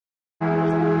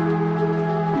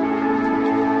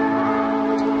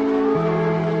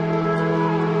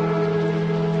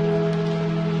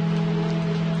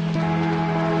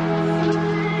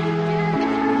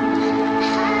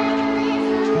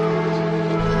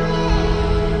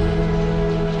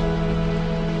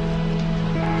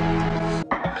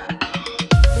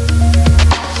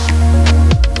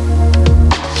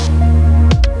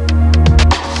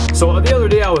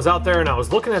was out there and I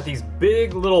was looking at these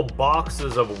big little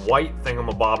boxes of white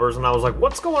thingamabobbers, and I was like,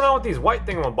 what's going on with these white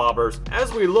thingamabobbers?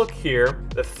 As we look here,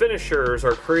 the finishers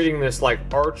are creating this like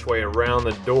archway around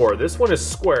the door. This one is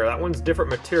square, that one's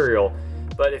different material.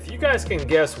 But if you guys can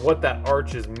guess what that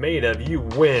arch is made of, you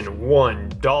win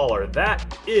 $1.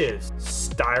 That is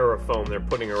styrofoam they're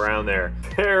putting around there.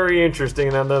 Very interesting.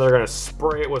 And then they're gonna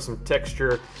spray it with some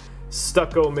texture,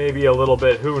 stucco maybe a little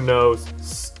bit, who knows.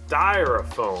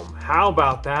 Styrofoam, how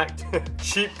about that?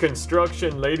 Cheap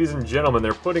construction, ladies and gentlemen.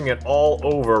 They're putting it all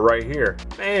over right here.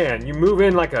 Man, you move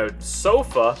in like a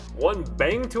sofa, one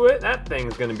bang to it, that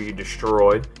thing's gonna be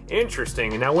destroyed.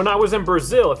 Interesting. Now, when I was in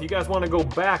Brazil, if you guys wanna go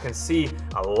back and see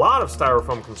a lot of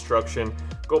styrofoam construction,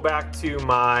 go back to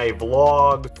my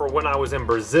vlog for when I was in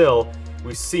Brazil.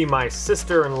 We see my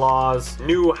sister-in-law's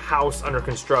new house under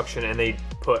construction, and they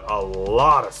put a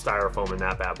lot of styrofoam in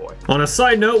that bad boy. On a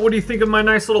side note, what do you think of my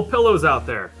nice little pillows out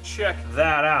there? Check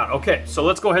that out. Okay, so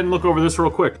let's go ahead and look over this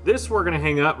real quick. This we're gonna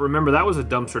hang up. Remember, that was a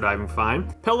dumpster diving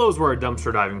find. Pillows were a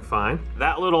dumpster diving find.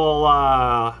 That little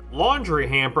laundry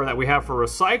hamper that we have for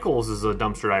recycles is a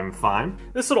dumpster diving find.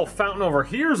 This little fountain over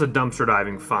here is a dumpster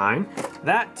diving find.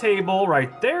 That table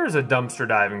right there is a dumpster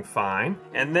diving find.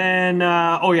 And then,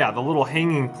 oh yeah, the little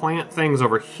hanging plant things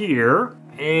over here.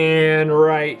 And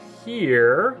right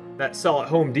here, that sell at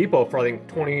Home Depot for I think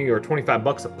 20 or 25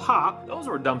 bucks a pop. Those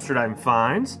were dumpster diving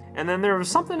finds. And then there was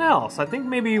something else. I think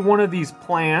maybe one of these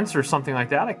plants or something like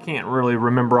that. I can't really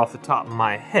remember off the top of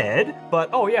my head. But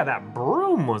oh yeah, that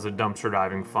broom was a dumpster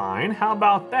diving find. How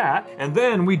about that? And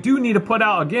then we do need to put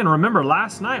out, again, remember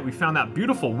last night we found that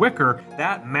beautiful wicker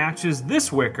that matches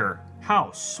this wicker.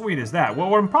 How sweet is that? Well,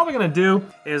 what I'm probably gonna do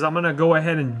is I'm gonna go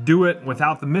ahead and do it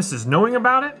without the missus knowing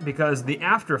about it, because the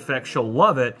after effects, she'll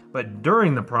love it, but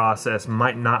during the process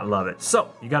might not love it. So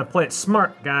you gotta play it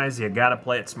smart, guys. You gotta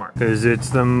play it smart. Cause it's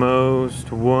the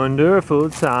most wonderful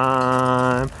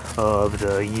time of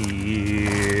the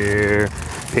year.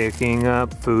 Picking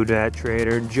up food at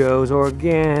Trader Joe's,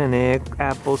 organic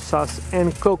applesauce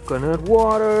and coconut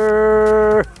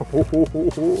water.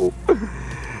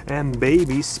 And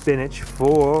baby spinach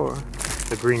for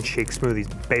the green shake smoothies,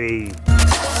 baby.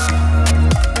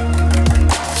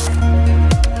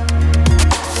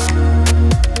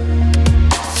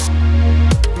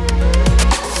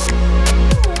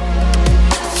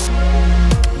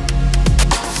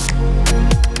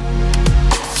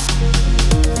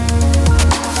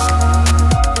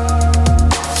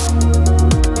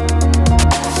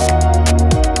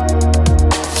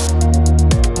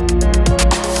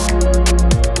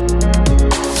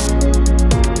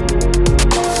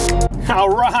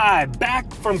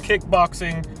 Back from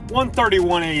kickboxing,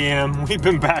 1:31 a.m. We've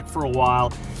been back for a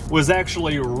while. Was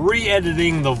actually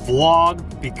re-editing the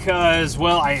vlog because,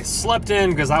 well, I slept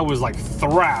in because I was like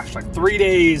thrashed, like 3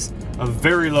 days of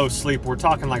very low sleep. We're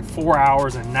talking like 4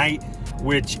 hours a night,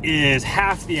 which is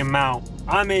half the amount.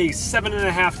 I'm a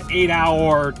 7.5 to 8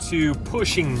 hour to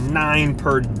pushing 9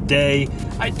 per day.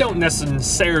 I don't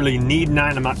necessarily need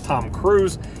 9, I'm not Tom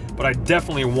Cruise, but I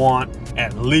definitely want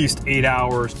at least 8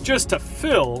 hours just to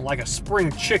feel like a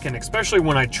spring chicken, especially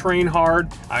when I train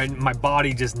hard. My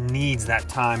body just needs that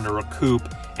time to recoup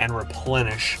and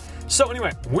replenish. So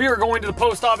anyway, we are going to the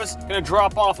post office, gonna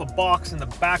drop off a box in the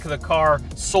back of the car,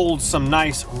 sold some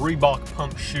nice Reebok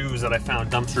pump shoes that I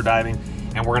found dumpster diving,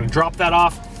 and we're gonna drop that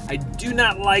off. I do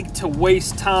not like to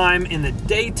waste time in the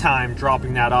daytime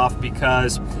dropping that off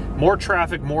because more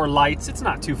traffic, more lights, it's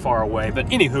not too far away. But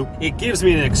anywho, it gives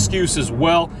me an excuse as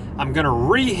well. I'm gonna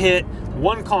re-hit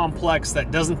one complex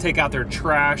that doesn't take out their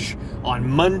trash on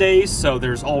Mondays, so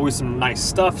there's always some nice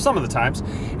stuff some of the times.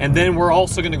 And then we're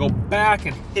also gonna go back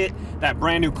and hit that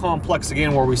brand new complex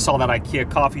again where we saw that IKEA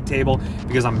coffee table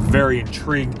because I'm very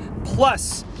intrigued.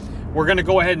 Plus, we're gonna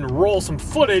go ahead and roll some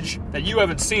footage that you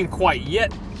haven't seen quite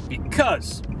yet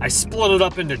because I split it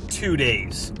up into 2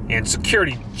 days and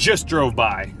security just drove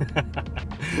by.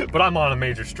 But I'm on a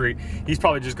major street. He's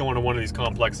probably just going to one of these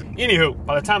complexes. Anywho,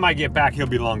 by the time I get back, he'll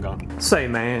be long gone. Say,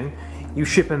 man, you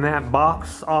shipping that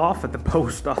box off at the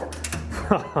post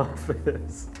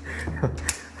office?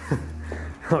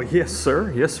 Oh, yes,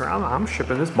 sir. Yes, sir. I'm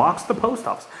shipping this box to the post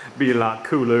office. Be a lot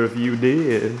cooler if you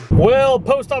did. Well,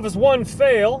 post office 1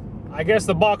 fail. I guess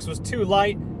the box was too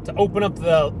light to open up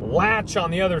the latch on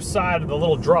the other side of the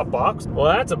little drop box. Well,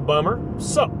 that's a bummer.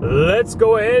 So let's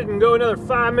go ahead and go another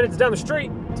 5 minutes down the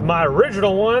street to my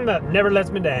original one that never lets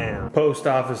me down. Post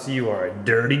office, you are a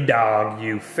dirty dog.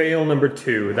 You fail number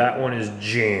 2. That one is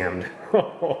jammed.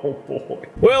 Oh boy.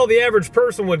 Well, the average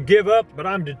person would give up, but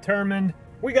I'm determined.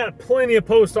 We got plenty of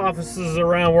post offices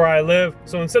around where I live,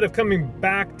 so instead of coming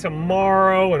back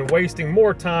tomorrow and wasting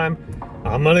more time,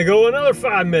 I'm gonna go another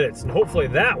 5 minutes, and hopefully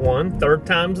that one, third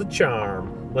time's the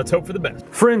charm. Let's hope for the best.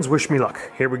 Friends, wish me luck.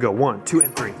 Here we go, 1, 2,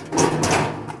 and 3.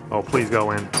 Oh, please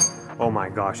go in. Oh my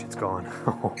gosh, it's gone.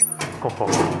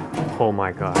 Oh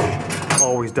my gosh.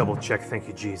 Always double check, thank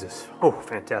you, Jesus. Oh,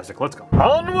 fantastic, let's go.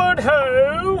 Onward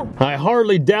ho! I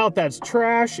hardly doubt that's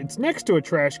trash. It's next to a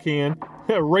trash can.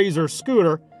 A Razor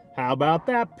scooter. How about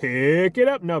that? Pick it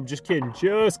up. No, just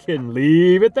kidding,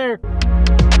 leave it there.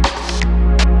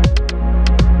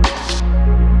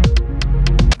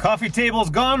 Coffee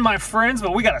table's gone, my friends,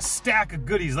 but we got a stack of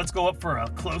goodies. Let's go up for a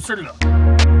closer look.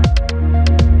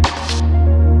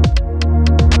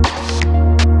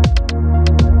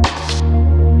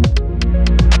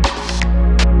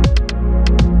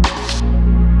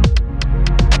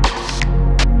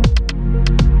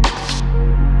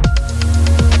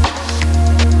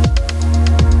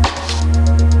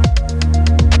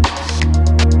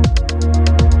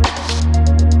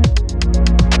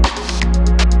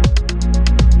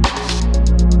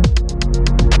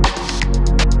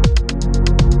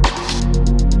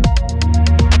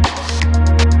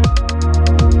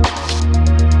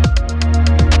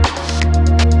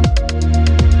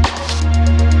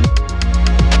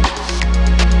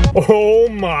 Oh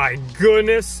my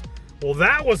goodness. Well,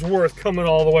 that was worth coming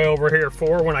all the way over here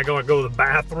for when I go to the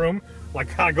bathroom.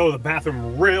 Like, I go to the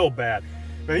bathroom real bad.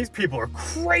 Man, these people are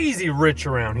crazy rich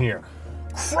around here.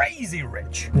 Crazy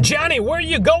rich. Johnny, where are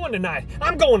you going tonight?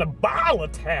 I'm going to Bala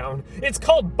Town. It's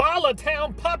called Bala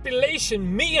Town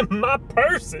Population, Me and My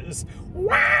Purses.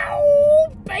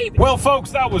 Wow, baby. Well,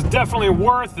 folks, that was definitely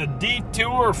worth the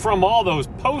detour from all those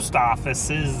post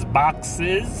offices,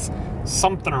 boxes,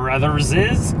 something or others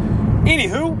is.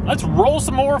 Anywho, let's roll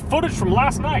some more footage from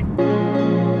last night.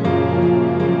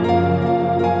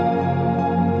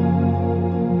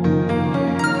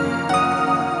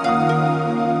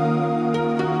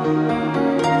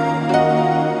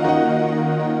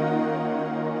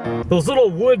 Those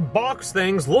little wood box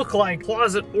things look like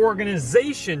closet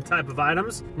organization type of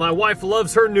items. My wife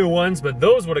loves her new ones, but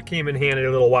those would have came in handy a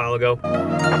little while ago.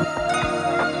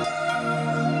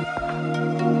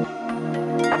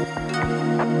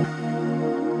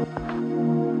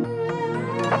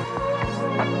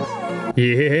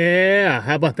 Yeah,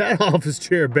 how about that office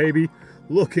chair, baby?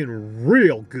 Looking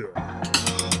real good.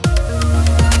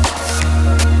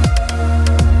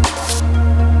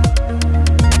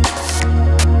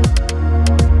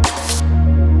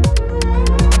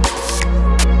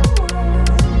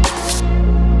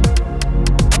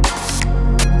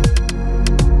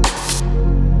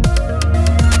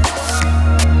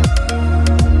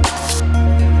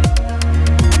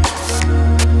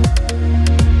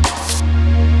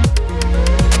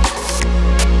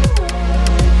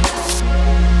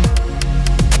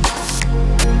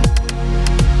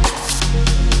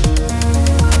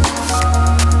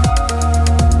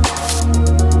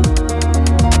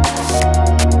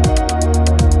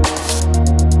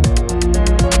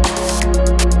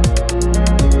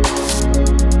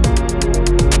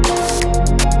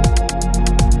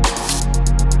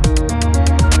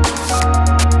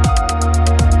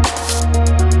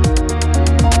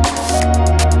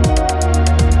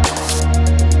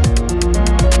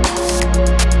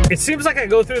 It seems like I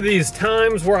go through these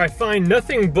times where I find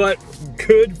nothing but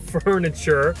good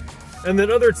furniture, and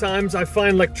then other times I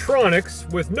find electronics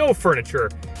with no furniture.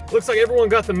 Looks like everyone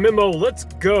got the memo. Let's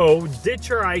go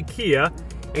ditch our IKEA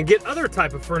and get other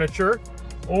type of furniture,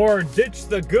 or ditch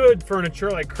the good furniture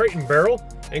like Crate and Barrel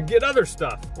and get other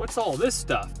stuff. What's all this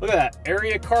stuff? Look at that,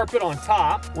 area carpet on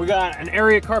top. We got an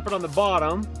area carpet on the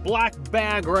bottom. Black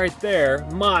bag right there.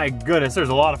 My goodness, there's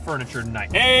a lot of furniture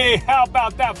tonight. Hey, how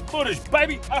about that footage,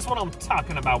 baby? That's what I'm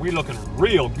talking about. We looking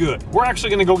real good. We're actually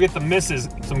gonna go get the missus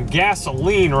some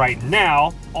gasoline right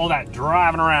now. All that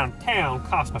driving around town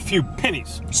costs a few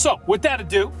pennies. So, with that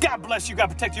ado, God bless you, God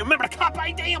protect you. Remember to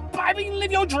Carpe Diem, baby,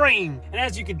 live your dream. And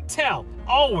as you can tell,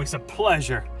 always a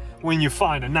pleasure when you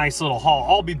find a nice little haul.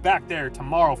 I'll be back there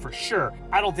tomorrow for sure.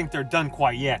 I don't think they're done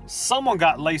quite yet. Someone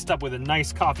got laced up with a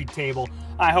nice coffee table.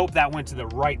 I hope that went to the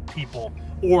right people,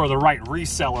 or the right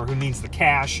reseller who needs the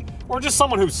cash, or just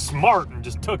someone who's smart and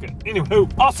just took it.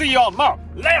 Anywho, I'll see y'all tomorrow.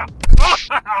 Later!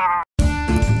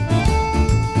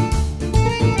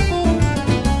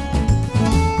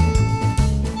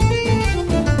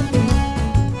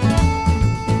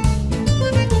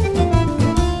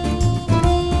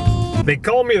 They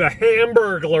call me the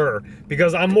Hamburglar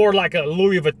because I'm more like a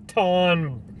Louis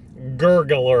Vuitton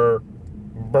burglar.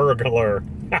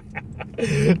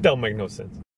 Don't make no sense.